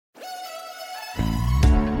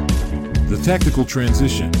The tactical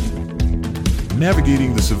transition.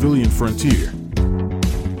 Navigating the civilian frontier.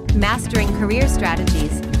 Mastering career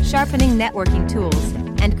strategies, sharpening networking tools,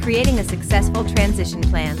 and creating a successful transition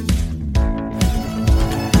plan.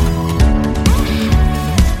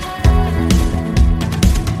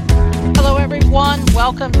 Hello, everyone.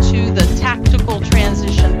 Welcome to the Tactical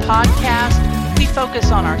Transition Podcast. We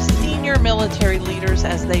focus on our senior military leaders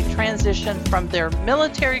as they transition from their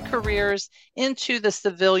military careers into the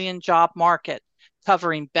civilian job market,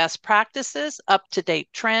 covering best practices, up-to-date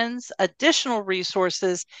trends, additional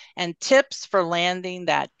resources, and tips for landing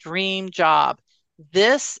that dream job.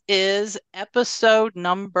 This is episode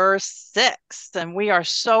number 6, and we are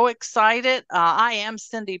so excited. I am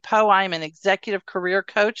Cindy Poe. I am an executive career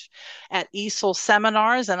coach at ESOL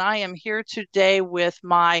Seminars, and I am here today with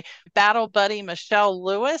my battle buddy, Michelle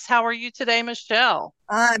Lewis. How are you today, Michelle?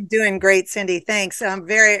 I'm doing great, Cindy. Thanks. I'm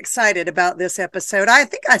very excited about this episode. I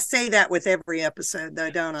think I say that with every episode,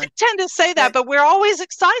 though, don't I? I tend to say that, but we're always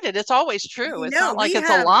excited. It's always true. It's not like it's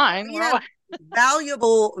a line.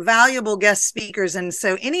 Valuable guest speakers, and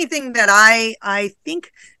so anything that I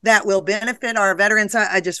think that will benefit our veterans,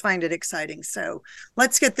 I just find it exciting. So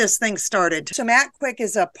let's get this thing started. So Matt Quick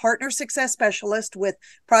is a partner success specialist with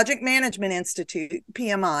Project Management Institute,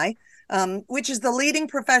 PMI, which is the leading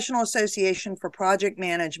professional association for project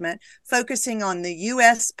management, focusing on the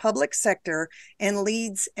U.S. public sector, and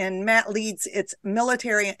Matt leads its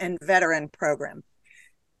military and veteran program.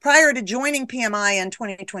 Prior to joining PMI in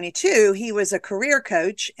 2022, he was a career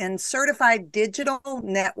coach and certified digital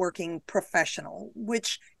networking professional,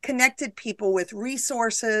 which connected people with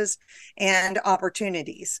resources and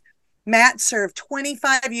opportunities. Matt served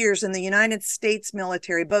 25 years in the United States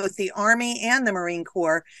military, both the Army and the Marine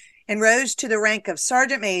Corps, and rose to the rank of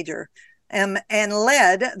Sergeant Major, and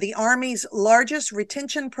led the Army's largest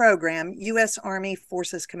retention program, U.S. Army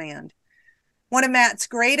Forces Command. One of Matt's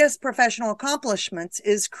greatest professional accomplishments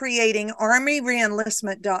is creating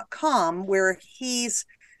ArmyReenlistment.com, where he's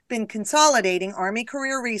been consolidating Army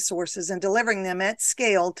career resources and delivering them at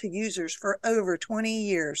scale to users for over 20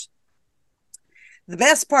 years. The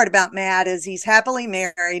best part about Matt is he's happily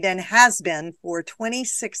married and has been for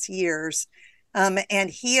 26 years. And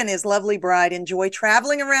he and his lovely bride enjoy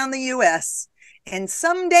traveling around the U.S., and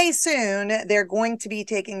someday soon, they're going to be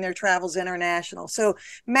taking their travels international. So,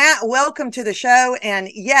 Matt, welcome to the show. And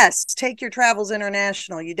yes, take your travels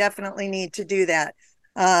international. You definitely need to do that.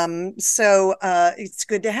 So it's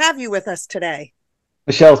good to have you with us today.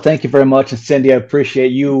 Michelle, thank you very much. And Cindy, I appreciate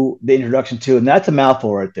the introduction too. And that's a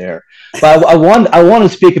mouthful right there. But I want to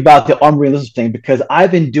speak about the Army Enlistment thing, because I've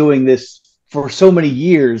been doing this for so many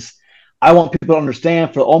years. I want people to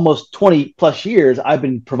understand, for almost 20 plus years, I've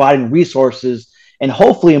been providing resources and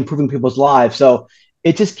hopefully improving people's lives. So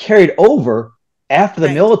it just carried over after the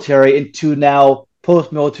military into now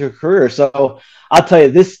post-military career. So I'll tell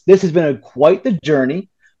you, this has been quite the journey.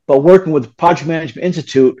 But working with Project Management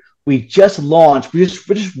Institute, we just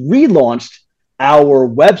relaunched our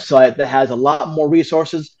website that has a lot more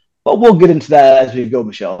resources. But we'll get into that as we go,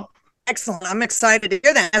 Michelle. Excellent. I'm excited to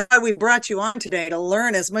hear that. That's why we brought you on today, to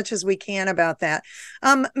learn as much as we can about that.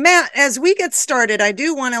 Matt, as we get started, I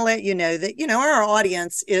do want to let you know that, our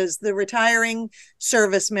audience is the retiring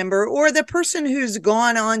service member or the person who's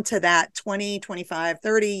gone on to that 20, 25,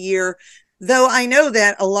 30 year, though I know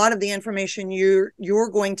that a lot of the information you're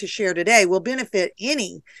going to share today will benefit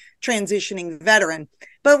any transitioning veteran.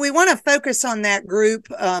 But we want to focus on that group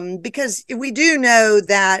because we do know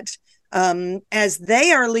that as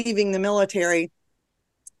they are leaving the military,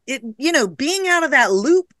 being out of that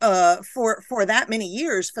loop for that many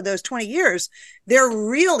years, for those 20 years, they're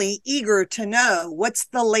really eager to know what's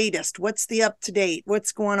the latest, what's the up to date,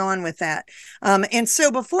 what's going on with that. And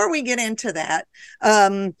so before we get into that,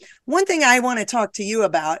 one thing I want to talk to you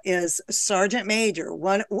about is Sergeant Major.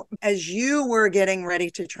 As you were getting ready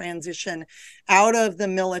to transition out of the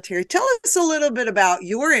military, tell us a little bit about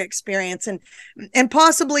your experience and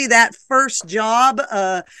possibly that first job.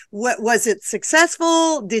 What was it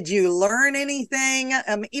successful? Did you learn anything?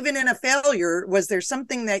 Even in a failure, was there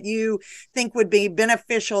something that you think would be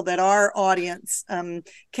beneficial that our audience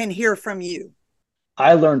can hear from you?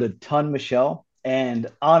 I learned a ton, Michelle. And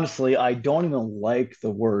honestly, I don't even like the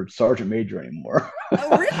word Sergeant Major anymore.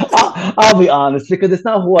 Oh, really? I'll be honest, because it's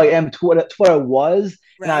not who I am. It's what I was.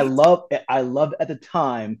 Right. And I loved at the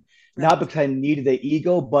time, not because I needed the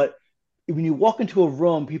ego, but when you walk into a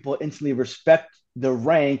room, people instantly respect the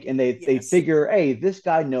rank and they figure, hey, this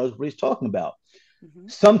guy knows what he's talking about. Mm-hmm.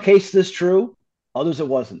 Some cases it's true, others it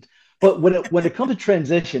wasn't. But when it comes to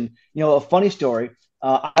transition, a funny story,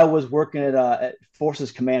 I was working at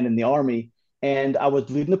Forces Command in the Army, and I was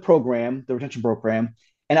leading the program, the retention program,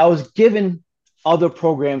 and I was given other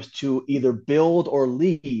programs to either build or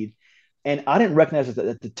lead. And I didn't recognize it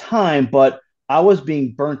at the time, but I was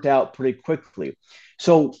being burnt out pretty quickly.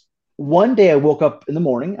 So one day I woke up in the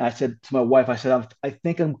morning. I said to my wife, I said, I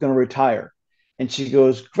think I'm going to retire. And she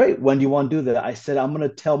goes, Great. When do you want to do that? I said, I'm going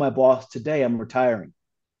to tell my boss today I'm retiring.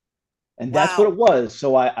 And that's what Wow. it was.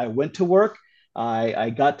 So I went to work.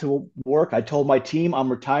 I got to work. I told my team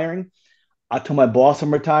I'm retiring. I told my boss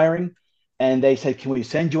I'm retiring. And they said, Can we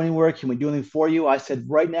send you anywhere? Can we do anything for you? I said,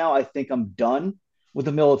 Right now, I think I'm done with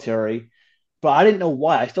the military. But I didn't know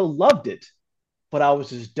why. I still loved it, but I was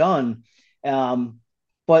just done. Um,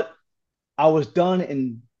 but I was done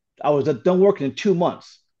in I was done working in 2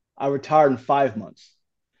 months. I retired in 5 months.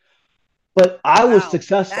 But I was Wow.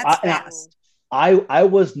 successful. That's fast. I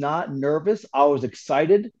was not nervous. I was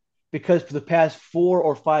excited because for the past 4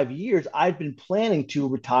 or 5 years, I'd been planning to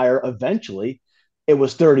retire eventually. It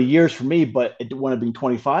was 30 years for me, but it would have been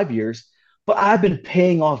 25 years. But I've been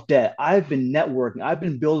paying off debt. I've been networking. I've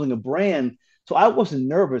been building a brand. So I wasn't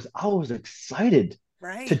nervous. I was excited to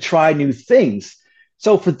Right. try Right. new things.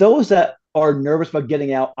 So for those that are nervous about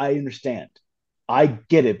getting out, I understand. I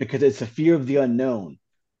get it because it's a fear of the unknown.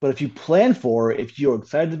 But if you plan for it, if you're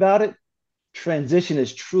excited about it, transition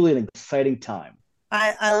is truly an exciting time.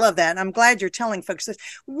 I love that. I'm glad you're telling folks this.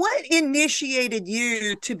 What initiated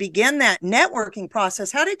you to begin that networking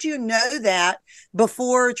process? How did you know that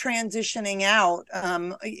before transitioning out?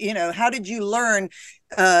 How did you learn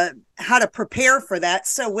how to prepare for that?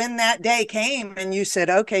 So when that day came and you said,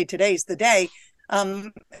 okay, today's the day,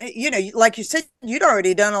 like you said, you'd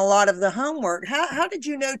already done a lot of the homework. How did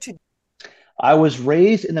you know to? I was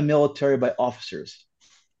raised in the military by officers.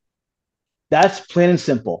 That's plain and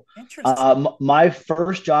simple. Interesting. My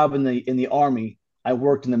first job in the army, I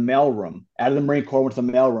worked in the mailroom. Out of the Marine Corps, went to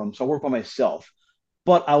the mailroom, so I worked by myself.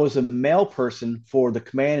 But I was a mail person for the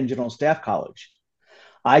Command and General Staff College.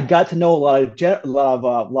 I got to know a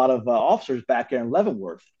lot of officers back there in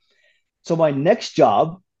Leavenworth. So my next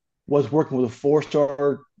job was working with a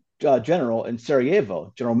four-star general in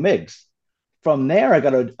Sarajevo, General Miggs. From there, I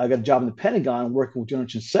got a job in the Pentagon working with General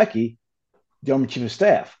Shinseki, the Army Chief of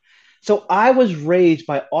Staff. So I was raised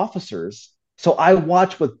by officers. So I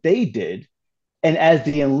watched what they did. And as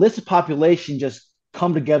the enlisted population just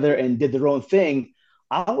come together and did their own thing,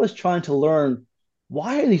 I was trying to learn,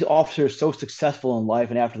 why are these officers so successful in life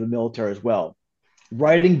and after the military as well?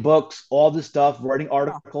 Writing books, all this stuff, writing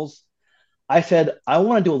articles. I said, I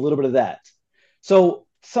want to do a little bit of that. So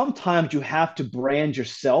sometimes you have to brand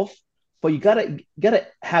yourself, but you gotta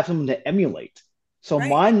have something to emulate. So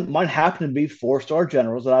Right. mine happened to be four-star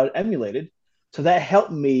generals that I emulated. So that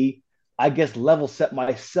helped me, I guess, level set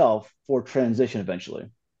myself for transition eventually.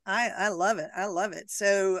 I love it. I love it.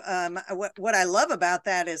 So what I love about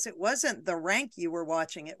that is it wasn't the rank you were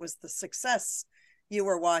watching, it was the success you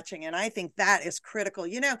were watching. And I think that is critical.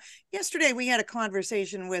 Yesterday we had a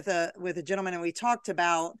conversation with a gentleman, and we talked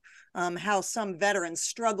about how some veterans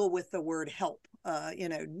struggle with the word help,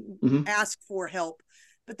 Mhm. ask for help,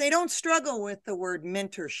 but they don't struggle with the word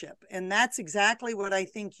mentorship. And that's exactly what I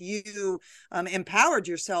think you empowered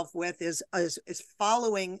yourself with is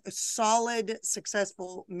following solid,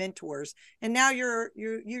 successful mentors. And now you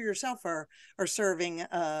yourself are serving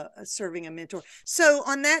a mentor. So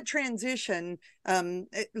on that transition, let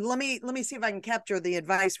me see if I can capture the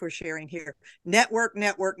advice we're sharing here. Network,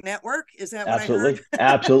 network, network. Is that what I heard? Absolutely.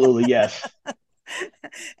 Absolutely. Yes.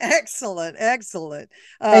 Excellent, excellent.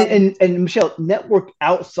 And Michelle, network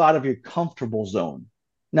outside of your comfortable zone.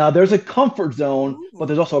 Now there's a comfort zone, but Ooh,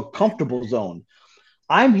 there's also a okay. comfortable zone.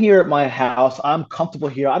 I'm here at my house. I'm comfortable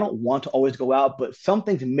here. I don't want to always go out, but some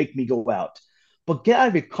things make me go out. But get out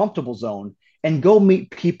of your comfortable zone and go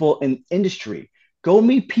meet people in industry. Go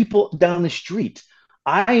meet people down the street.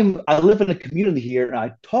 I live in a community here, and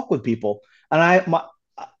I talk with people, and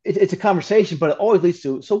it's a conversation, but it always leads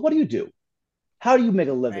to, so what do you do? How do you make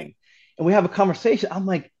a Right, living? And we have a conversation. I'm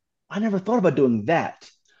like, I never thought about doing that.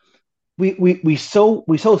 We so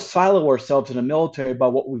silo ourselves in the military by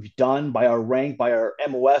what we've done, by our rank, by our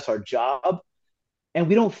MOS, our job, and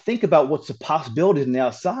we don't think about what's the possibilities in the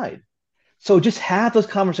outside. So just have those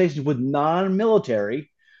conversations with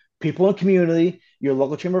non-military people in the community, your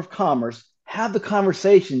local chamber of commerce. Have the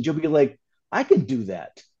conversations. You'll be like, I can do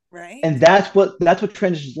that, and right. that's what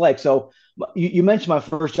transition is like. So you mentioned my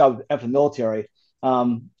first job after the military.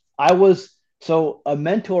 I was so a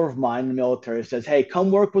mentor of mine in the military says, "Hey,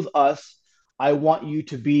 come work with us. I want you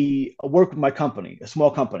to be work with my company, a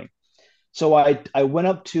small company." So I went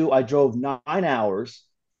up to I drove 9 hours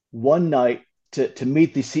one night to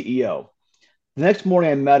meet the CEO. The next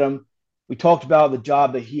morning I met him. We talked about the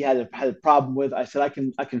job that he had a problem with. I said,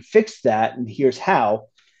 I can fix that, and here's how.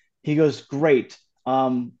 He goes, great.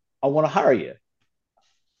 I want to hire you.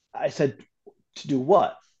 I said, to do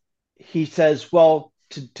what? He says, well,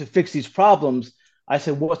 to fix these problems. I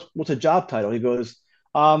said, what's a job title? He goes,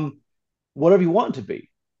 um, whatever you want it to be.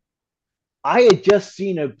 I had just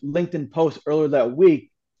seen a LinkedIn post earlier that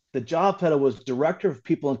week. The job title was Director of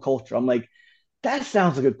People and Culture. I'm like, that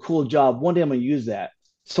sounds like a cool job. One day I'm going to use that.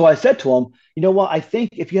 So I said to him, you know what? I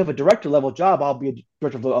think if you have a director level job, I'll be a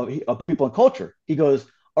director of people and culture. He goes,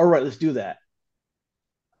 all right, let's do that.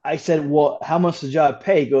 I said, well, how much does the job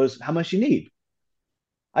pay? He goes, how much you need?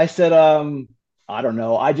 I said, I don't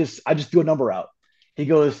know. I just threw a number out. He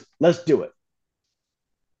goes, let's do it.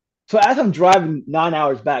 So as I'm driving 9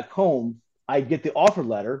 hours back home, I get the offer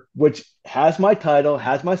letter, which has my title,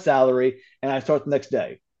 has my salary, and I start the next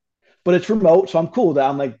day. But it's remote, so I'm cool with that.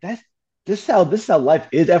 I'm like, this is how life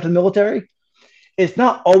is after the military. It's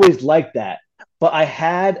not always like that. But I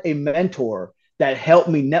had a mentor that helped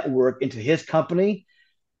me network into his company.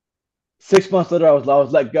 6 months later, I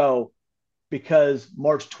was let go because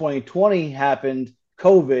March 2020 happened,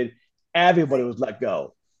 COVID, everybody Right. was let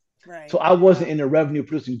go. Right. So I wasn't in a revenue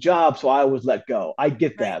producing job, so I was let go. I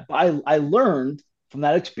get Right. that. But I learned from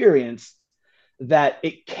that experience that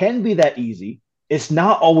it can be that easy. It's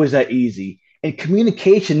not always that easy. And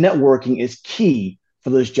communication networking is key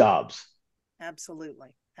for those jobs. Absolutely.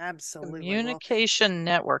 Absolutely. Well, Communication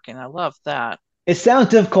networking. I love that. It sounds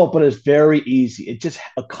difficult, but it's very easy. It's just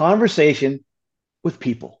a conversation with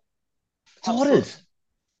people. That's all it Absolutely. is.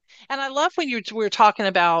 And I love when you were talking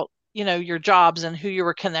about, your jobs and who you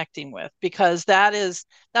were connecting with, because that's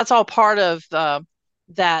all part of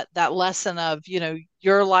that lesson of,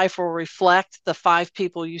 your life will reflect the five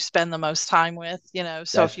people you spend the most time with. So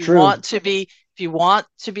That's true. if you want to be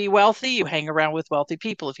wealthy, you hang around with wealthy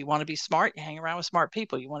people. If you want to be smart, you hang around with smart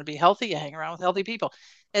people. You want to be healthy, you hang around with healthy people.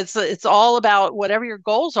 It's all about whatever your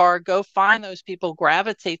goals are, go find those people,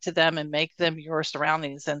 gravitate to them and make them your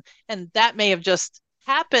surroundings. And that may have just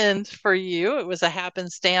happened for you. It was a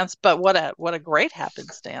happenstance, but what a great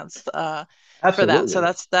happenstance for that. So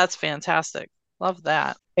Absolutely. that's fantastic. Love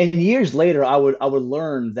that. And years later, I would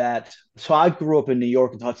learn that. So I grew up in New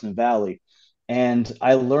York and Hudson Valley, and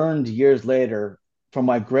I learned years later from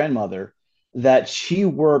my grandmother that she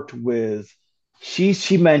worked with.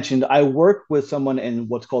 She mentioned I worked with someone in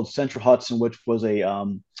what's called Central Hudson, which was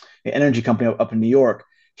an energy company up in New York.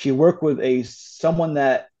 She worked with a someone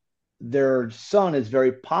that their son is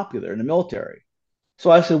very popular in the military. So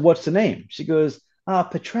I said, "What's the name?" She goes,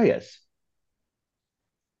 Petraeus.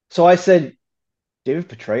 So I said, David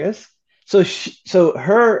Petraeus. So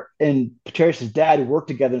her and Petraeus' dad worked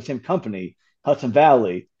together in the same company, Hudson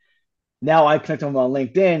Valley. Now I connect them on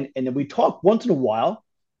LinkedIn, and then we talk once in a while.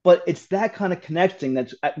 But it's that kind of connection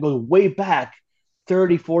that goes way back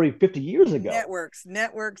 30, 40, 50 years ago. networks,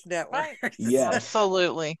 networks, Right. networks. Yes,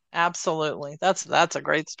 Absolutely. Absolutely. That's a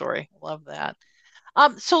great story. Love that.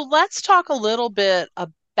 So let's talk a little bit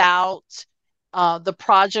about the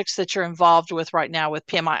projects that you're involved with right now with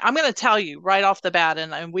PMI. I'm going to tell you right off the bat,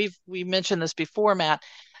 and we mentioned this before, Matt.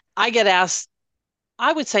 I get asked,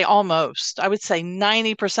 I would say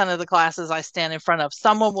 90% of the classes I stand in front of,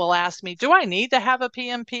 someone will ask me, do I need to have a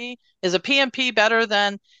PMP? Is a PMP better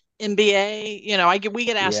than MBA? We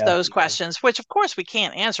get asked yeah, those questions, which of course we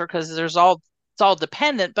can't answer because it's all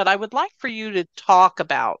dependent. But I would like for you to talk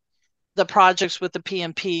about the projects with the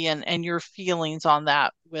PMP and your feelings on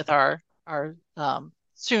that with our soon to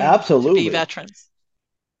be absolutely. veterans.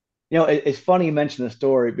 It's funny you mentioned the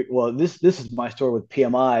story. Well, this is my story with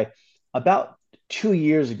PMI. About 2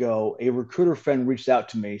 years ago, a recruiter friend reached out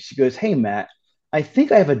to me. She goes, "Hey Matt, I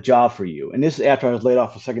think I have a job for you." And this is after I was laid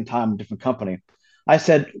off a second time in a different company. I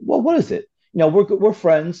said, "Well, what is it? We're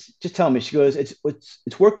friends. Just tell me." She goes, "It's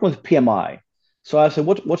working with PMI." So I said,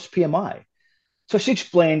 "What's PMI?" So she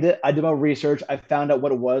explained it. I did my research. I found out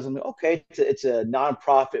what it was. I'm like, okay, it's a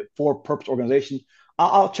nonprofit for-purpose organization.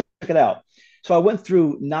 I'll check it out. So I went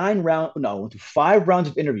through I went through 5 rounds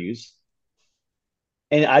of interviews,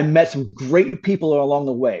 and I met some great people along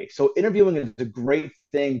the way. So interviewing is a great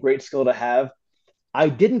thing, great skill to have. I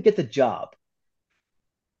didn't get the job,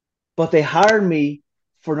 but they hired me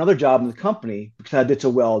for another job in the company because I did so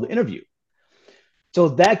well in the interview. So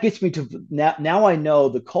that gets me to now I know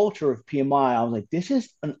the culture of PMI. I was like, this is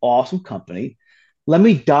an awesome company. Let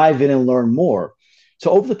me dive in and learn more.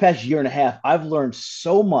 So over the past year and a half, I've learned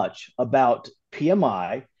so much about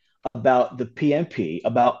PMI, about the PMP,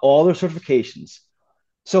 about all their certifications.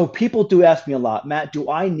 So people do ask me a lot, Matt, do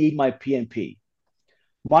I need my PMP?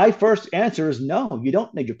 My first answer is no, you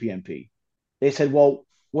don't need your PMP. They said, well,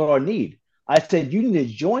 what do I need? I said, you need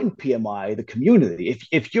to join PMI, the community.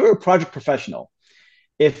 If you're a project professional,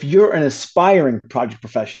 if you're an aspiring project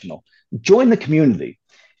professional, join the community.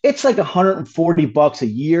 It's like $140 a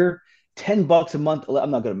year, $10 a month.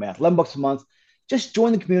 I'm not good at math. $11 a month. Just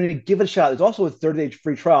join the community, give it a shot. There's also a 30-day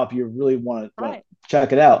free trial if you really want to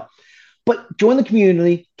check it out. But join the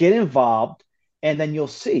community, get involved, and then you'll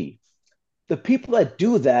see the people that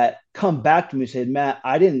do that come back to me and say, Matt,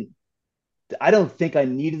 I don't think I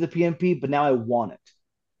needed the PMP, but now I want it.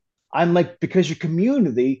 I'm like, because your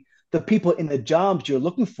community, the people in the jobs you're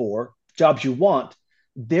looking for, jobs you want,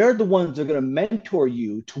 they're the ones that are going to mentor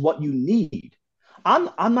you to what you need. I'm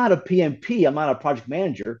not a PMP. I'm not a project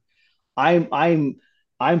manager. I'm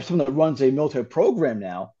someone that runs a military program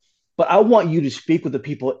now, but I want you to speak with the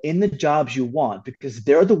people in the jobs you want because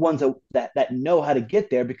they're the ones that know how to get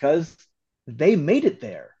there because they made it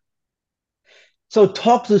there. So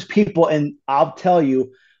talk to those people, and I'll tell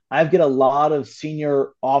you, I've got a lot of senior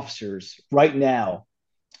officers right now,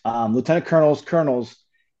 lieutenant colonels.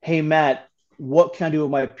 Hey, Matt, what can I do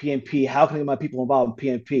with my PMP? How can I get my people involved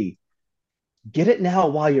in PMP? Get it now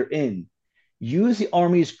while you're in. Use the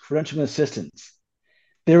Army's credentialing assistance.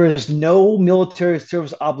 There is no military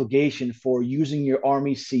service obligation for using your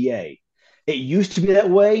Army CA. It used to be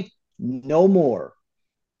that way, no more.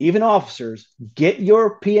 Even officers, get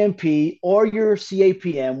your PMP or your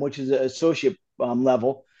CAPM, which is an associate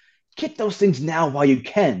level. Get those things now while you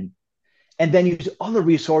can, and then use other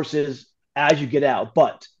resources as you get out.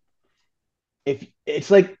 But if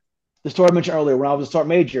it's like the story I mentioned earlier, when I was a sergeant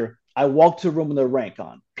major, I walked to a room with a rank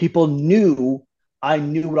on. People knew I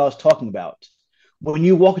knew what I was talking about. When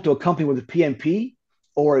you walk into a company with a PMP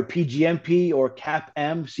or a PGMP or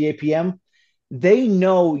CAPM, CAPM, they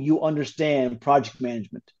know you understand project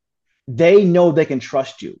management. They know they can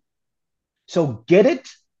trust you. So get it,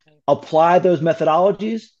 apply those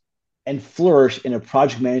methodologies, and flourish in a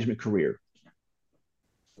project management career.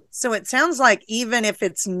 So it sounds like even if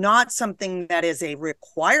it's not something that is a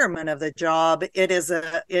requirement of the job, it is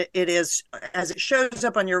as it shows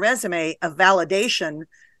up on your resume, a validation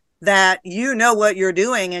that you know what you're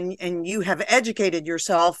doing and you have educated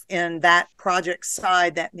yourself in that project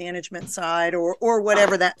side, that management side, or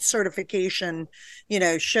whatever that certification,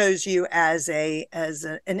 shows you as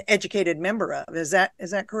an educated member of. Is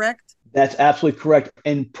that correct? That's absolutely correct.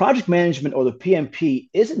 And project management, or the PMP,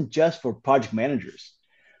 isn't just for project managers.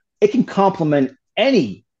 It can complement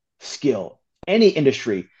any skill, any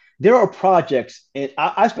industry. There are projects, and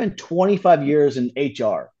I spent 25 years in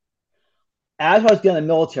HR. As I was getting in the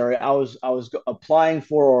military, I was applying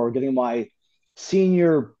for or getting my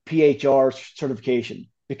senior PHR certification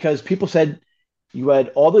because people said, you had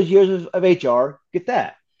all those years of HR, get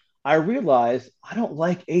that. I realized I don't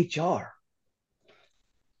like HR.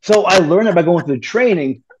 So I learned it by going through the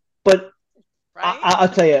training, but right? I'll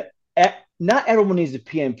tell you, not everyone needs a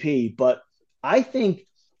PMP, but I think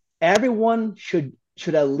everyone should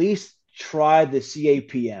at least try the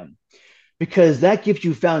CAPM because that gives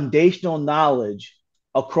you foundational knowledge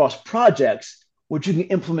across projects, which you can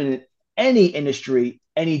implement in any industry,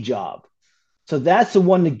 any job. So that's the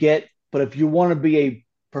one to get. But if you want to be a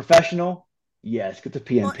professional, yes, get the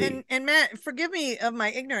PMP. Well, and Matt, forgive me of my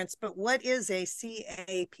ignorance, but what is a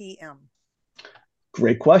CAPM?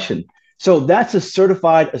 Great question. So that's a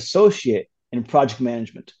certified associate in project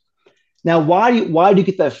management. Now, why do you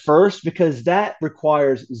get that first? Because that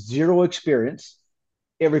requires zero experience.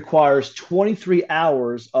 It requires 23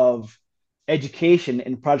 hours of education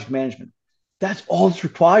in project management. That's all that's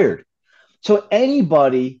required. So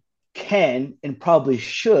anybody can and probably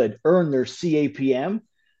should earn their CAPM,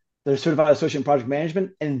 their certified associate in project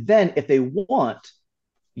management, and then if they want,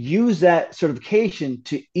 use that certification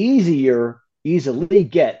to easily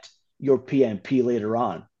get your PMP later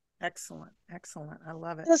on. Excellent. I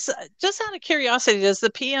love it. Just out of curiosity, does the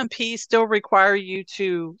PMP still require you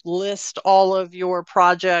to list all of your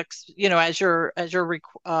projects, as you're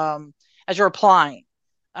applying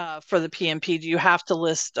for the PMP? Do you have to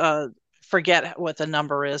list, forget what the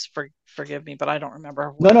number is, forgive me, but I don't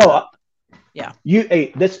remember. Yeah.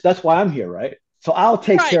 That's why I'm here, right? So I'll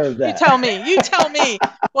take care of that. You tell me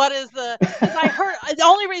what is because I heard, the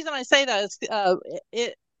only reason I say that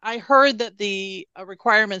is I heard that the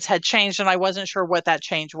requirements had changed and I wasn't sure what that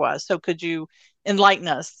change was. So could you enlighten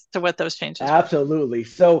us to what those changes were? Absolutely.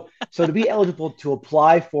 So to be eligible to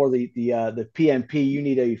apply for the PMP, you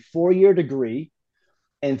need a 4-year degree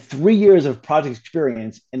and 3 years of project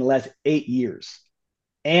experience in the last 8 years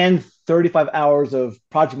and 35 hours of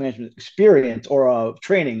project management experience or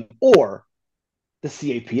training or the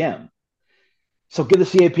CAPM. So get the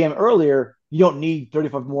CAPM earlier, you don't need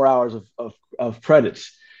 35 more hours of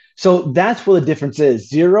credits. So that's where the difference is.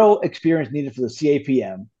 Zero experience needed for the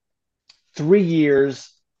CAPM, 3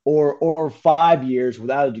 years or 5 years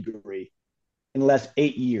without a degree, unless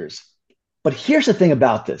 8 years. But here's the thing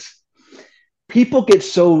about this. People get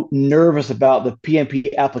so nervous about the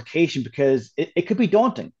PMP application because it could be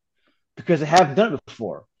daunting because they haven't done it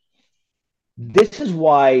before. This is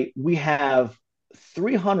why we have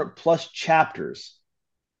 300 plus chapters,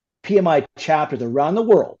 PMI chapters around the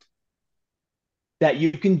world that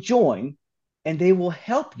you can join, and they will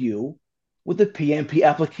help you with the PMP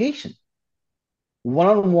application.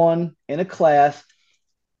 One-on-one in a class.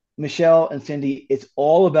 Michelle and Cindy, it's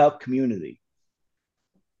all about community.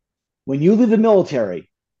 When you leave the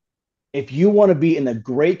military, if you want to be in a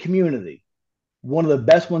great community, one of the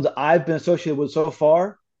best ones I've been associated with so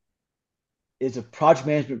far is a project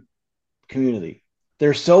management community.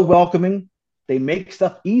 They're so welcoming, they make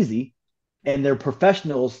stuff easy, and they're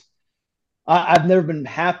professionals. I've never been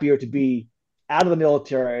happier to be out of the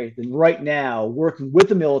military than right now working with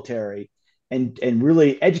the military and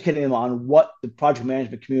really educating them on what the project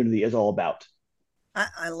management community is all about.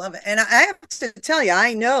 I love it. And I have to tell you,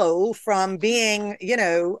 I know from being,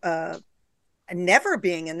 never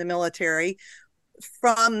being in the military,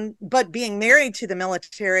 but being married to the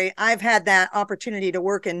military, I've had that opportunity to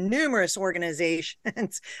work in numerous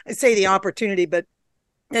organizations. I say the opportunity, but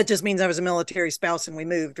that just means I was a military spouse and we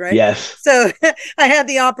moved, right? Yes. So I had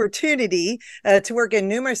the opportunity to work in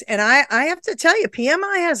numerous, and I have to tell you,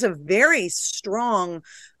 PMI has a very strong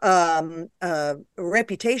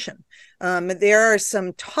reputation. There are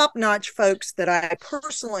some top-notch folks that I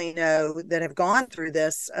personally know that have gone through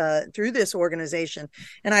this organization,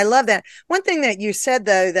 and I love that. One thing that you said,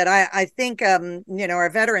 though, that I think our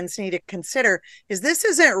veterans need to consider is this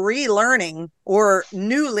isn't relearning or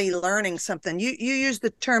newly learning something. You use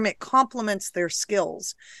the term, it complements their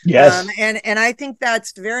skills. Yes. And I think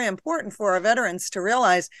that's very important for our veterans to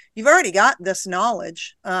realize you've already got this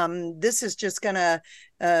knowledge. This is just gonna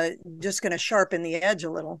sharpen the edge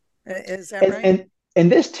a little. Is that right?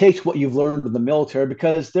 And this takes what you've learned in the military,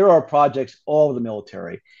 because there are projects all over the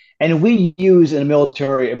military. And we use in the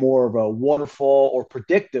military more of a waterfall or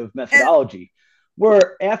predictive methodology,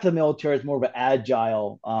 where after the military is more of an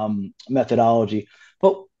agile methodology.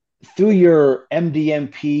 But through your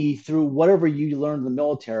MDMP, through whatever you learned in the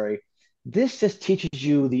military, this just teaches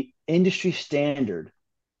you the industry standard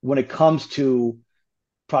when it comes to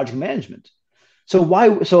project management. So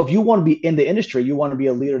if you want to be in the industry, you want to be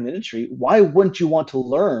a leader in the industry, why wouldn't you want to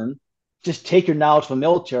learn, just take your knowledge from the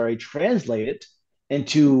military, translate it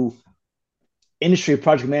into industry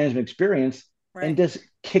project management experience, right, and just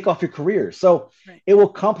kick off your career. So right, it will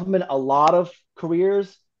complement a lot of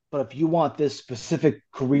careers, but if you want this specific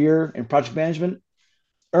career in project management,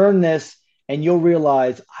 earn this and you'll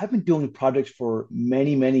realize I've been doing projects for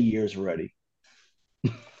many, many years already.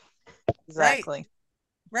 Exactly. Right.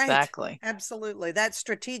 Right. Exactly. Absolutely. That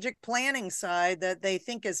strategic planning side that they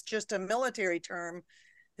think is just a military term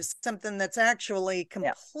is something that's actually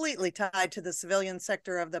completely tied to the civilian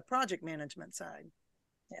sector of the project management side.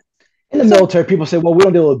 Yeah. In the military, people say, well, we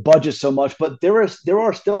don't deal with budgets so much, but there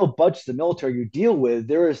are still budgets in the military you deal with.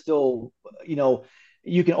 There is still,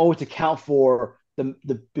 you can always account for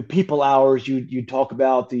the people hours you talk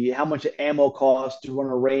about, how much ammo costs to run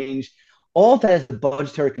a range. All that is a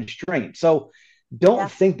budgetary constraint. So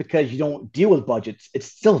don't think because you don't deal with budgets, it's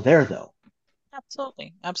still there though.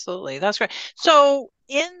 Absolutely. Absolutely. That's great. So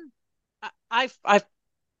I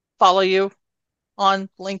follow you on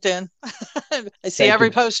LinkedIn. I see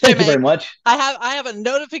every post you make. Thank you very much. I have a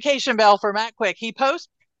notification bell for Matt Quick. He posts.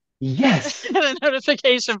 Yes. And a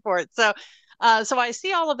notification for it. So I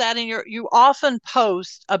see all of that, and you often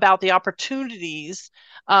post about the opportunities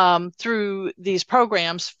through these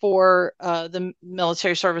programs for the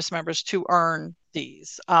military service members to earn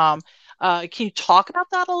these. Can you talk about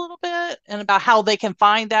that a little bit and about how they can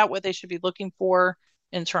find that, what they should be looking for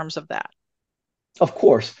in terms of that? Of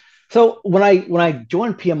course. So when I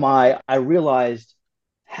joined PMI, I realized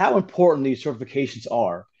how important these certifications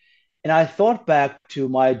are. And I thought back to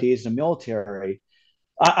my days in the military.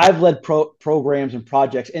 I've led programs and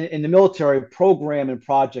projects. In the military, program and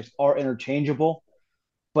projects are interchangeable,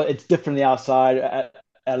 but it's different on the outside at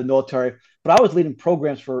the military. But I was leading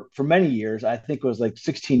programs for many years. I think it was like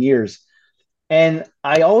 16 years. And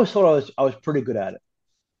I always thought I was pretty good at it.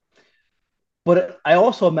 But I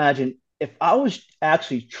also imagine if I was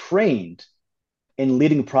actually trained in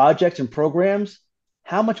leading projects and programs,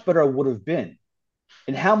 how much better I would have been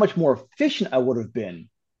and how much more efficient I would have been.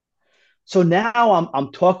 So now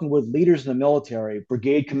I'm talking with leaders in the military,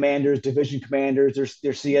 brigade commanders, division commanders,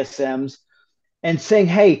 their CSMs, and saying,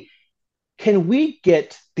 hey, can we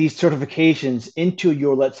get these certifications into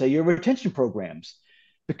your, let's say, your retention programs?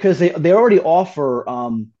 Because they already offer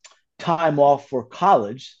time off for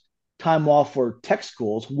college, time off for tech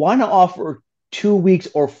schools. Why not offer 2 weeks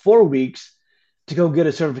or 4 weeks to go get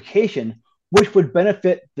a certification, which would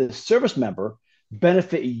benefit the service member,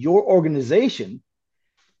 benefit your organization?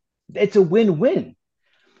 It's a win-win.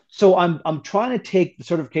 So I'm trying to take the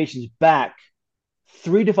certifications back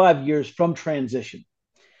 3 to 5 years from transition.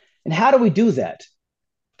 And how do we do that?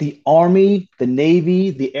 The Army, the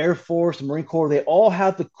Navy, the Air Force, the Marine Corps, they all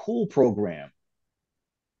have the COOL program.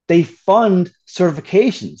 They fund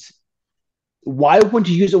certifications. Why wouldn't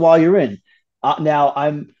you use it while you're in? Now,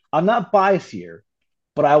 I'm not biased here,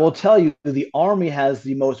 but I will tell you the Army has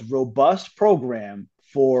the most robust program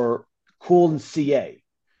for COOL and CA.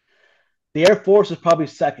 The Air Force is probably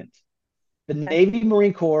second. The Navy,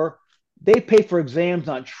 Marine Corps, they pay for exams,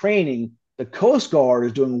 not training. The Coast Guard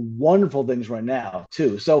is doing wonderful things right now,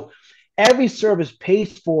 too. So every service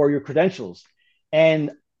pays for your credentials.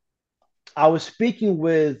 And I was speaking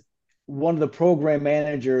with one of the program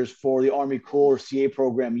managers for the Army Corps CA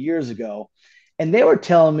program years ago, and they were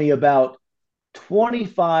telling me about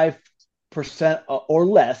 25% or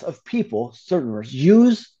less of people, servers,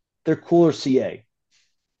 use their Cooler CA.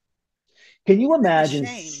 Can you imagine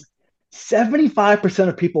 75%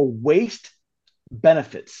 of people waste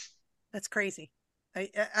benefits? That's crazy.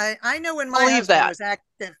 I know when my husband was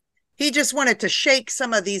active, he just wanted to shake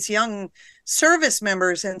some of these young service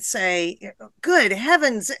members and say, good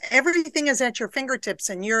heavens, everything is at your fingertips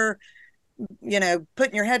and you're,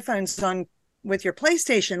 putting your headphones on with your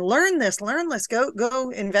PlayStation. Learn this, go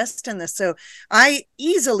invest in this. So I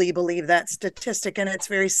easily believe that statistic, and it's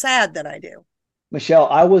very sad that I do. Michelle,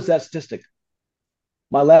 I was that statistic.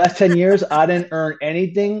 My last 10 years, I didn't earn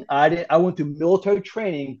anything. I went through military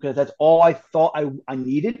training because that's all I thought I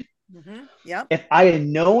needed. Mm-hmm. Yep. If I had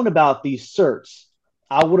known about these certs,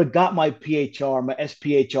 I would have got my PHR, my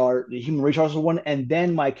SPHR, the human resources one, and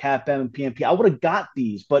then my CAPM and PMP. I would have got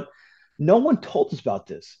these, but no one told us about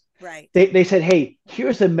this. Right. They said, hey,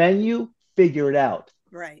 here's the menu, figure it out.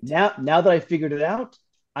 Right. Now that I figured it out,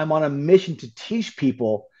 I'm on a mission to teach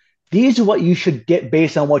people these are what you should get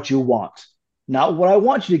based on what you want. Not what I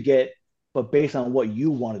want you to get, but based on what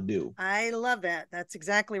you want to do. I love that. That's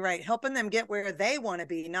exactly right. Helping them get where they want to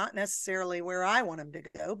be, not necessarily where I want them to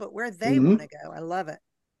go, but where they want to go. I love it.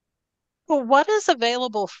 Well, what is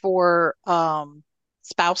available for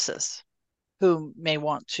spouses who may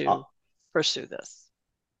want to pursue this?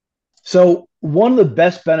 So one of the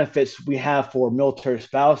best benefits we have for military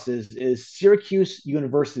spouses is Syracuse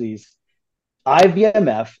University's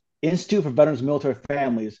IVMF, Institute for Veterans Military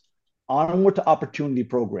Families, Onward to Opportunity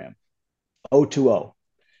Program, O2O.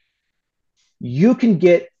 You can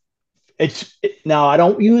get now, I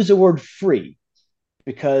don't use the word free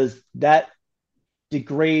because that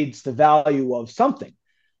degrades the value of something,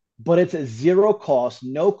 but it's a zero cost,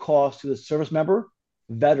 no cost to the service member,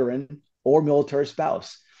 veteran, or military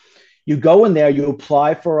spouse. You go in there, you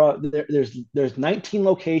apply for there's 19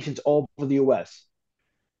 locations all over the US.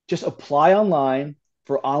 Just apply online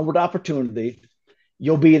for Onward Opportunity.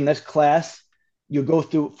 You'll be in this class. You'll go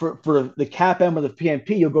through for the CAPM or the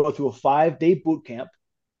PMP, you'll go through a 5-day boot camp.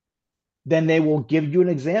 Then they will give you an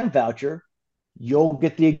exam voucher. You'll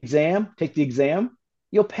get the exam, take the exam,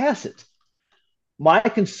 you'll pass it. My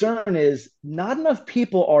concern is not enough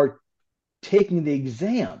people are taking the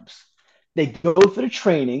exams. They go through the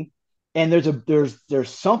training, and there's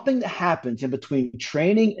something that happens in between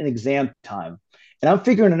training and exam time. And I'm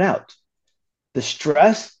figuring it out. The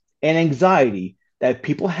stress and anxiety that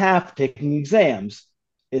people have taking exams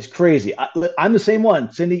is crazy. I'm the same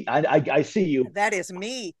one, Cindy. I see you. That is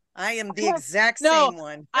me. I am the exact same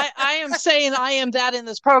one. I am saying I am that in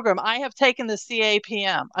this program. I have taken the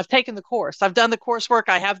CAPM. I've taken the course. I've done the coursework.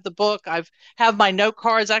 I have the book. Have my note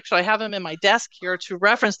cards. Actually, I have them in my desk here to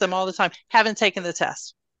reference them all the time. Haven't taken the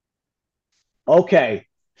test. Okay,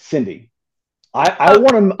 Cindy. I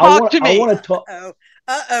want to talk.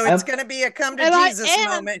 It's going to be a come to Jesus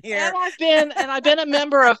moment here. And I've been a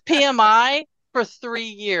member of PMI for 3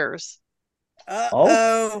 years.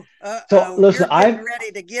 So listen, I'm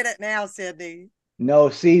ready to get it now, Sydney. No,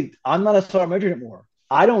 see, I'm not a sergeant major anymore.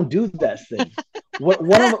 I don't do that thing.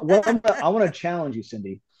 I want to challenge you,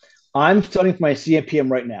 Cindy. I'm studying for my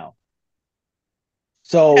CAPM right now.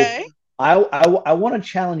 So okay. I want to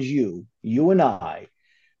challenge you and I.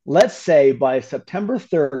 Let's say by September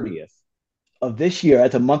 30th of this year,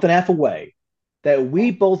 that's a month and a half away, that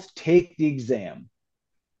we both take the exam.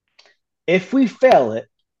 If we fail it,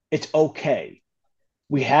 it's okay.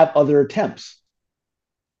 We have other attempts.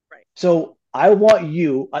 Right. So I want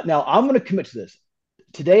you now. I'm going to commit to this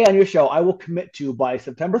today on your show. I will commit to by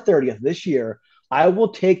September 30th this year. I will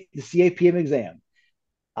take the CAPM exam.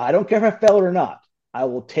 I don't care if I fail it or not. I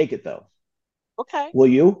will take it though. Okay. Will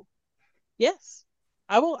you? Yes.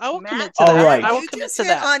 I will Matt, commit to All that. right. I will you commit just to hit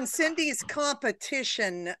that. on Cindy's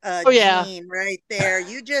competition Oh yeah. gene right there.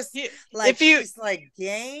 You just You, like if you she's like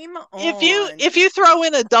game if you on. if you throw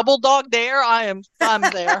in a double dog dare, I'm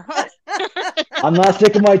there. I'm not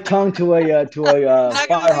sticking my tongue to a Not gonna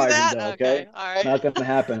fire do hydrant that? though. Okay, Okay. All right. not going to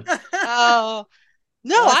happen. Uh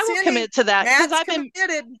no, I will Cindy, commit to that because Matt's I've been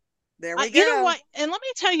committed. There we you know go. what? And let me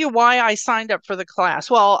tell you why I signed up for the class.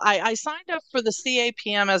 Well, I signed up for the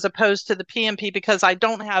CAPM as opposed to the PMP because I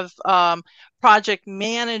don't have project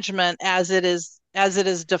management as it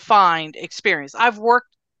is defined experience. I've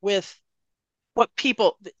worked with what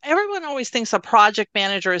people everyone always thinks a project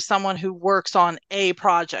manager is someone who works on a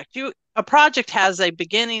project. A project has a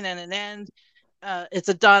beginning and an end. It's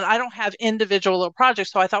a done. I don't have individual little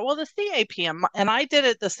projects, so I thought, well, the CAPM, and I did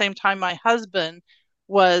it the same time my husband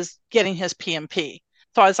was getting his PMP.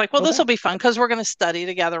 So I was like, well, this Okay. will be fun because we're going to study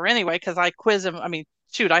together anyway. Because I quiz him. I mean,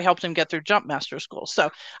 shoot, I helped him get through jump master school, so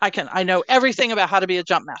I know everything about how to be a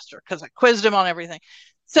jump master because I quizzed him on everything.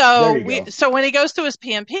 There So you go. so when he goes through his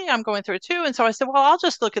PMP, I'm going through it too, and so I said, well, I'll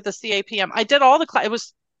just look at the CAPM. I did all the class. It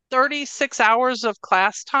was 36 hours of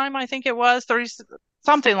class time, I think it was 30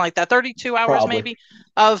 something like that, 32 hours Probably. maybe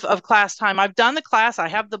of class time. I've done the class, I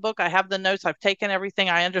have the book, I have the notes, I've taken everything,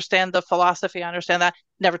 I understand the philosophy, I understand that.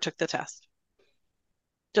 Never took the test.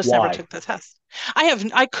 Just never Why? took the test.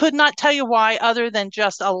 I could not tell you why other than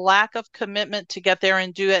just a lack of commitment to get there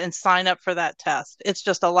and do it and sign up for that test. It's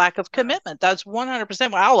just a lack of commitment. That's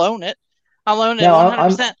 100%. Well, I'll own it. I'll own it Now I'm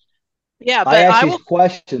 100%. Yeah, I but ask I these will.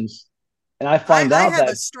 questions, and I find I out have a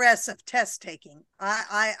that stress of test taking.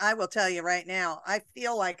 I will tell you right now, I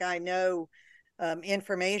feel like I know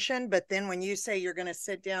information, but then when you say you're going to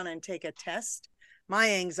sit down and take a test, my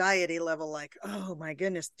anxiety level, like, oh my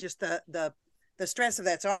goodness, just the stress of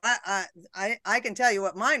that. So I can tell you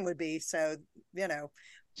what mine would be. So, you know.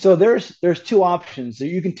 so there's two options. So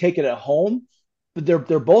you can take it at home, but they're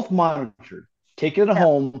both monitored. Take it at Yeah.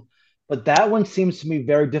 home, but that one seems to me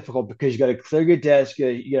very difficult because you got to clear your desk.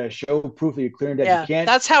 You got to show proof that you're clearing desk. You Yeah, can't.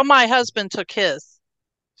 that's how my husband took his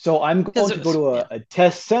So I'm because going it to go was, to yeah, a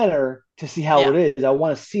test center to see how yeah, it is. I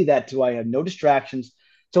want to see that so I have no distractions.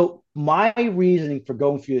 So my reasoning for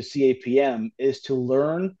going through the CAPM is to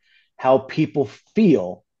learn how people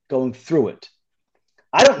feel going through it.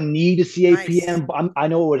 I don't need a Nice. CAPM. I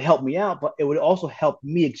know it would help me out, but it would also help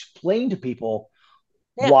me explain to people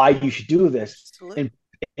yeah, why you should do this. Absolutely.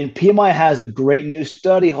 And PMI has a great new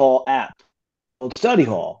study hall app called Study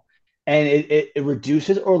Hall, and it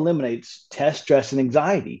reduces or eliminates test stress and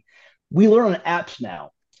anxiety. We learn on apps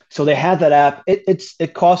now, so they have that app.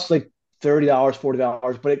 It costs like $30,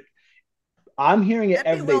 $40, but I'm hearing it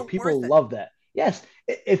That'd be every day. well worth People it. love that. Yes,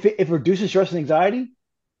 if it reduces stress and anxiety,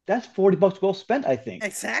 that's $40 well spent. I think.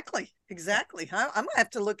 Exactly. Exactly. I'm gonna have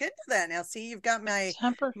to look into that now. See, you've got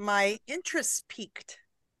temper. my interest peaked.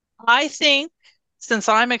 I think since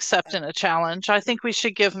I'm accepting a challenge, I think we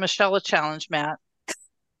should give Michelle a challenge, Matt.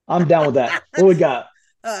 I'm down with that. What we got?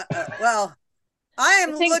 Well, I I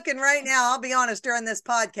am think, looking right now. I'll be honest, during this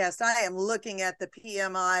podcast, I am looking at the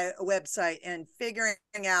PMI website and figuring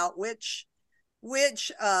out which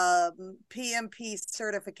PMP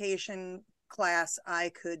certification class I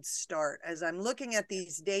could start as I'm looking at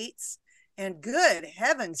these dates. And good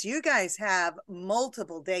heavens, you guys have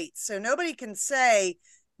multiple dates. So nobody can say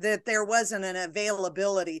that there wasn't an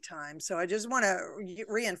availability time. So I just want to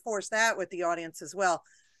reinforce that with the audience as well.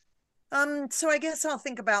 So I guess I'll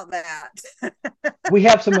think about that. We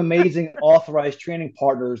have some amazing authorized training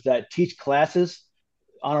partners that teach classes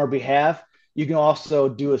on our behalf. You can also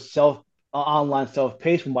do a online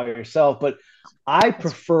self-paced one by yourself, but I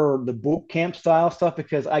prefer the boot camp style stuff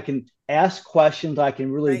because I can ask questions, I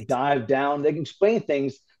can really Right. dive down, they can explain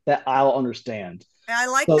things that I'll understand. I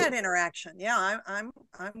like that So, interaction. Yeah, I'm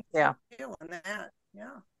yeah. feeling that.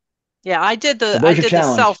 Yeah. Yeah, so I there's your did the challenge.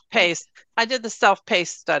 self-paced. I did the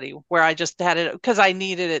self-paced study where I just had it because I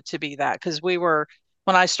needed it to be that because we were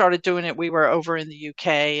when I started doing it, we were over in the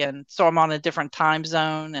UK and so I'm on a different time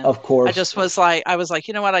zone and Of course. I was like,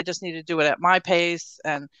 you know what, I just need to do it at my pace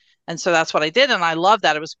and so that's what I did and I love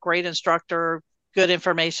that. It was a great instructor, good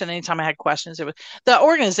information. Anytime I had questions, it was the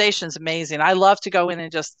organization's amazing. I love to go in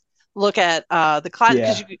and just look at the class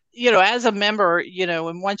because Yeah. you know as a member you know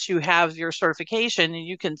and once you have your certification and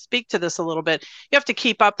you can speak to this a little bit you have to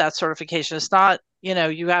keep up that certification it's not you know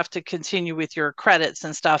you have to continue with your credits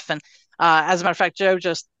and stuff and as a matter of fact Joe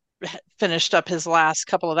just finished up his last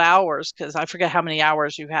couple of hours, because I forget how many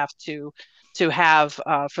hours you have to have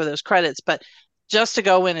for those credits, but just to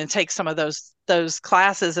go in and take some of those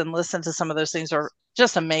classes and listen to some of those things are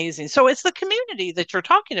just amazing. So it's the community that you're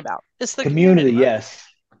talking about. It's the Community, community.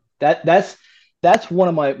 yes. That's one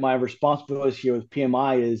of my responsibilities here with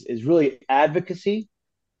PMI is really advocacy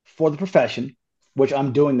for the profession, which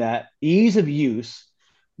I'm doing that, ease of use,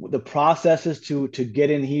 the processes to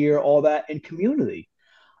get in here, all that, and community.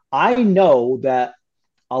 I know that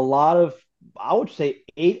a lot of, I would say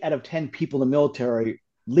 8 out of 10 people in the military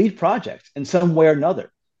lead projects in some way or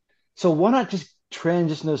another. So why not just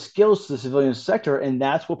transition those skills to the civilian sector? And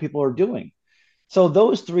that's what people are doing. So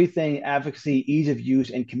those three things, advocacy, ease of use,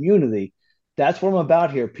 and community, that's what I'm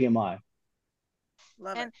about here at PMI.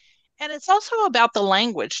 Love it. And it's also about the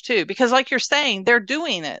language too, because like you're saying, they're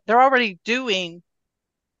doing it. They're already doing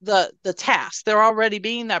the task. They're already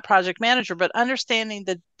being that project manager, but understanding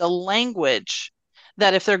the language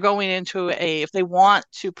that if they're going into if they want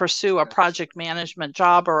to pursue a project management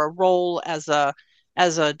job or a role as a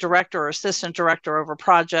director or assistant director over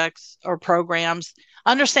projects or programs,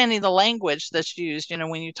 understanding the language that's used,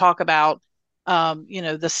 when you talk about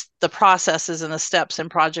the processes and the steps in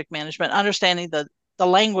project management, understanding the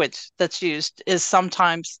language that's used is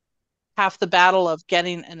sometimes half the battle of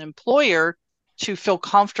getting an employer to feel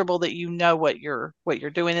comfortable that what you're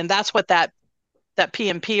doing. And that's what that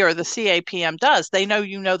PMP or the CAPM does. They know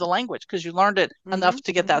the language because you learned it enough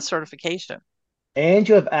to get that certification. And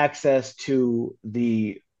you have access to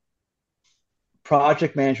the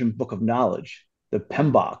Project Management Book of Knowledge, the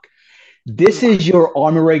PMBOK. This is your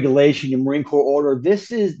Army regulation, your Marine Corps order.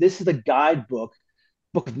 This is the guidebook,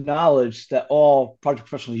 book of knowledge that all project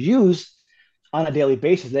professionals use on a daily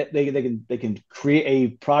basis. They can create a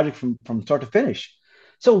project from start to finish.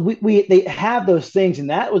 So they have those things, and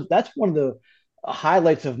that's one of the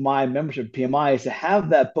highlights of my membership at PMI is to have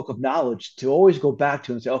that book of knowledge to always go back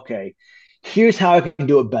to and say, okay, here's how I can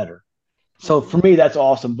do it better. So for me, that's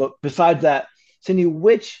awesome. But besides that, Cindy,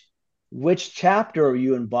 which chapter are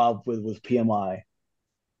you involved with PMI?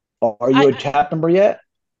 Are you a chapter member yet?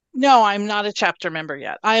 No, I'm not a chapter member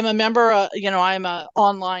yet. I am a member, I'm a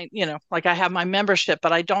online, like I have my membership,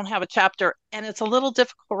 but I don't have a chapter, and it's a little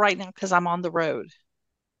difficult right now because I'm on the road.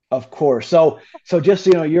 Of course. So just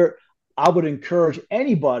so you know, I would encourage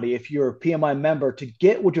anybody, if you're a PMI member, to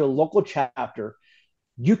get with your local chapter.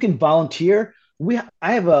 You can volunteer.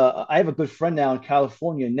 I have a good friend now in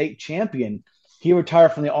California, Nate Champion. He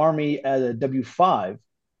retired from the Army as a W-5.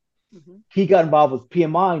 He got involved with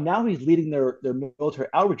PMI. Now he's leading their military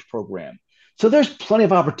outreach program. So there's plenty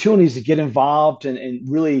of opportunities to get involved and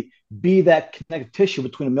really be that connective tissue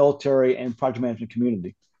between the military and project management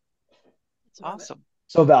community. It's awesome.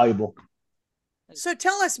 So valuable. So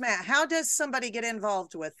tell us, Matt, how does somebody get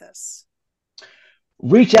involved with this?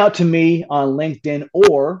 Reach out to me on LinkedIn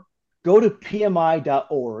or go to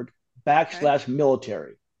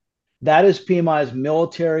pmi.org/military. That is PMI's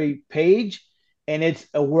military page, and it's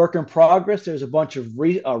a work in progress. There's a bunch of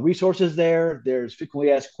resources there. There's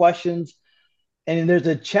frequently asked questions, and there's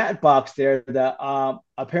a chat box there that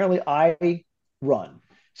apparently I run.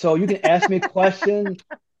 So you can ask me a question.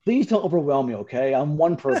 Please don't overwhelm me, okay? I'm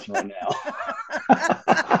one person right now.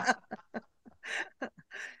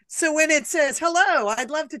 So when it says, hello, I'd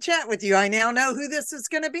love to chat with you, I now know who this is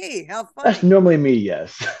going to be. How fun. That's normally me,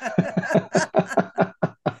 yes.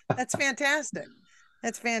 That's fantastic.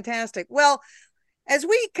 That's fantastic. Well, as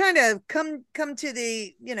we kind of come to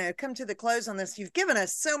the close on this, you've given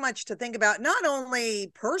us so much to think about, not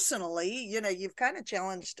only personally, you've kind of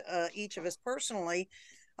challenged each of us personally.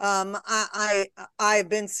 I've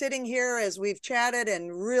been sitting here as we've chatted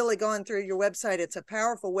and really gone through your website. It's a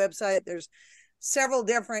powerful website. There's several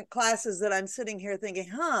different classes that I'm sitting here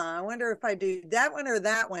thinking, I wonder if I do that one or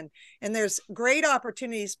that one. And there's great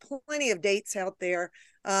opportunities, plenty of dates out there.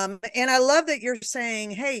 And I love that you're saying,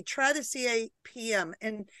 hey, try the CAPM.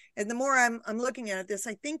 And the more I'm looking at this,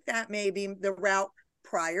 I think that may be the route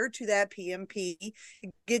prior to that PMP,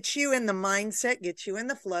 get you in the mindset, get you in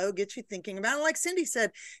the flow, get you thinking about it. Like Cindy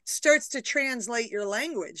said, starts to translate your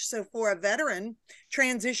language. So for a veteran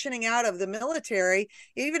transitioning out of the military,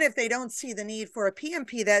 even if they don't see the need for a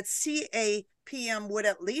PMP, that CAPM would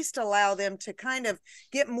at least allow them to kind of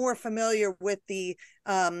get more familiar with the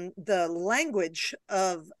language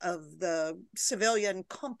of the civilian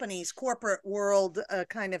companies, corporate world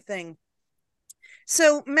kind of thing.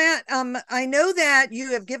 So Matt, I know that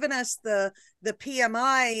you have given us the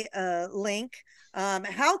PMI link.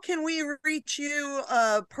 How can we reach you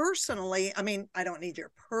personally? I mean, I don't need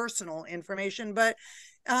your personal information, but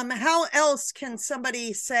How else can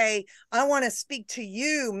somebody say, I want to speak to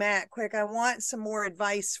you, Matt Quick, I want some more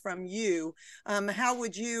advice from you? How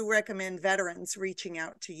would you recommend veterans reaching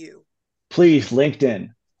out to you? Please, LinkedIn.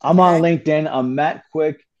 I'm on LinkedIn. I'm Matt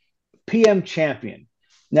Quick, PM champion.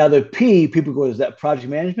 Now the P, people go, is that project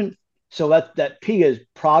management? So that P is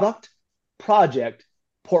product, project,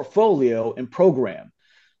 portfolio, and program.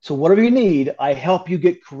 So whatever you need, I help you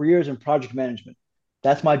get careers in project management.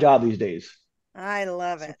 That's my job these days. I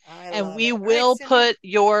love it. We will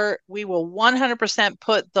 100%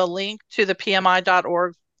 put the link to the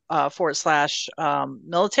PMI.org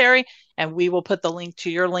 /military, and we will put the link to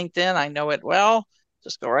your LinkedIn. I know it well.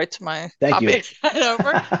 Just go right to my topic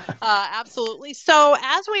over. Absolutely. So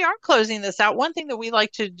as we are closing this out, one thing that we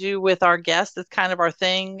like to do with our guests, it's kind of our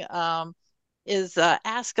thing, is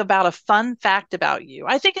ask about a fun fact about you.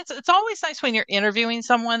 I think it's always nice when you're interviewing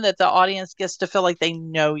someone that the audience gets to feel like they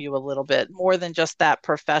know you a little bit more than just that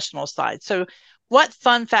professional side. So what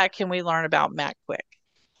fun fact can we learn about Matt Quick?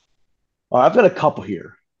 Well, I've got a couple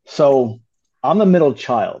here. So I'm the middle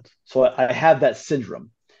child, so I have that syndrome.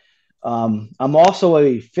 I'm also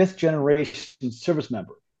a 5th generation service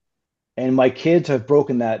member, and my kids have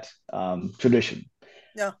broken that tradition.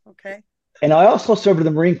 Yeah, okay. And I also served in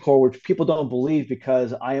the Marine Corps, which people don't believe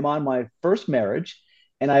because I am on my first marriage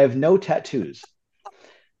and I have no tattoos.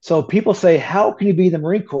 So people say, how can you be in the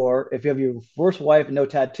Marine Corps if you have your first wife and no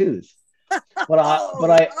tattoos?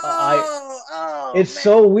 It's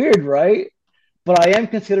so weird, right? But I am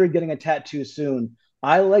considering getting a tattoo soon.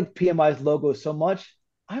 I like PMI's logo so much,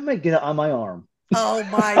 I might get it on my arm. Oh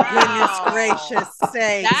my goodness gracious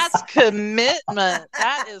sakes. That's commitment.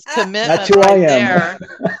 That is commitment. That's who I am. There.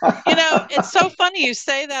 It's so funny you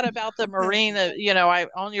say that about the Marine,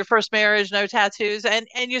 on your first marriage, no tattoos, and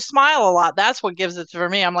you smile a lot. That's what gives it for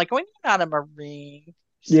me. I'm like, when you're not a Marine,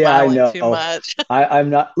 yeah, I know too much. I'm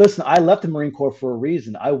not. Listen, I left the Marine Corps for a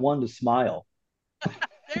reason. I wanted to smile. There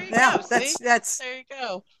you go. That's there you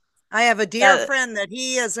go. I have a dear friend that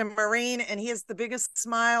he is a Marine and he has the biggest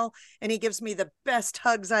smile and he gives me the best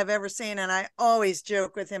hugs I've ever seen. And I always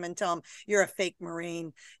joke with him and tell him, you're a fake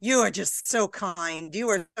Marine. You are just so kind. You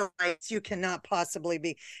are so nice. You cannot possibly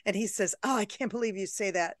be. And he says, oh, I can't believe you say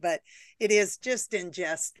that. But it is just in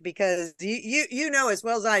jest because you know as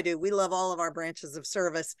well as I do, we love all of our branches of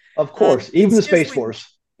service. Of course, even the Space Force.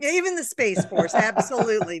 Yeah, even the Space Force,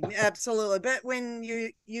 absolutely, absolutely. But when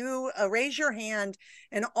you raise your hand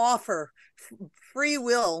and offer free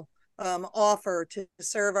will, offer to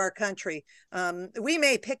serve our country, we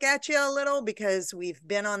may pick at you a little because we've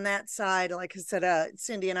been on that side. Like I said,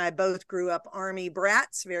 Cindy and I both grew up Army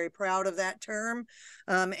brats, very proud of that term,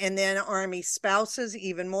 and then Army spouses,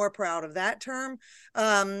 even more proud of that term,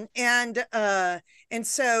 and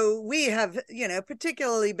so we have,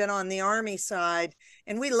 particularly been on the Army side.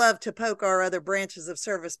 And we love to poke our other branches of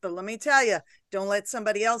service, but let me tell you, don't let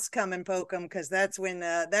somebody else come and poke them because that's when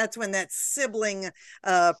that sibling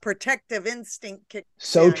protective instinct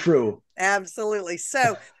kicks in. True. Absolutely.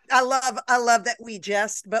 So I love that we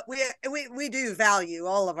jest, but we do value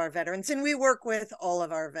all of our veterans and we work with all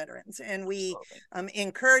of our veterans and we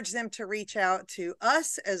encourage them to reach out to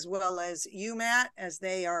us as well as you, Matt, as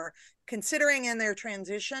they are considering in their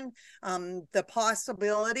transition the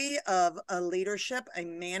possibility of a leadership, a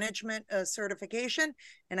management certification.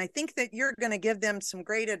 And I think that you're going to give them some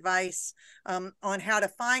great advice on how to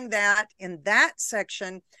find that in that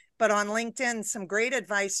section, but on LinkedIn, some great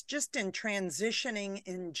advice just in transitioning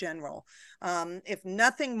in general. If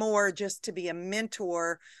nothing more, just to be a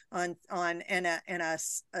mentor and a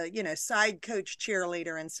side coach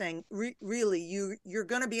cheerleader and saying, really, you're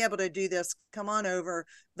going to be able to do this. Come on over.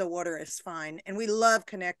 The water is fine. And we love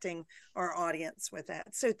connecting our audience with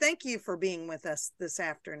that. So thank you for being with us this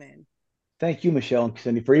afternoon. Thank you, Michelle and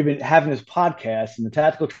Cindy, for even having this podcast and the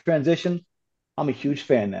tactical transition. I'm a huge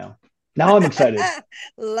fan now. Now I'm excited.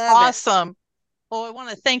 Awesome. Well, I want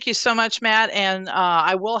to thank you so much, Matt. And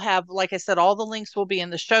I will have, like I said, all the links will be in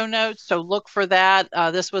the show notes. So look for that.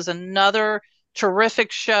 This was another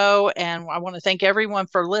terrific show. And I want to thank everyone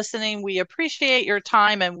for listening. We appreciate your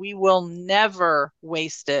time and we will never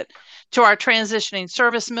waste it. To our transitioning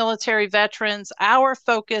service military veterans, our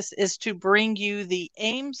focus is to bring you the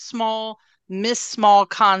aim small, miss small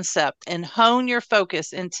concept and hone your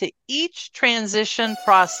focus into each transition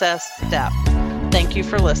process step. Thank you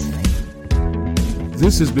for listening.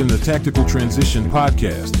 This has been the Tactical Transition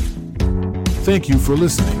Podcast. Thank you for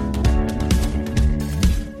listening.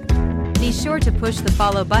 Be sure to push the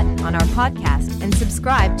follow button on our podcast and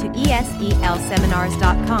subscribe to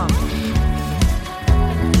ESELseminars.com.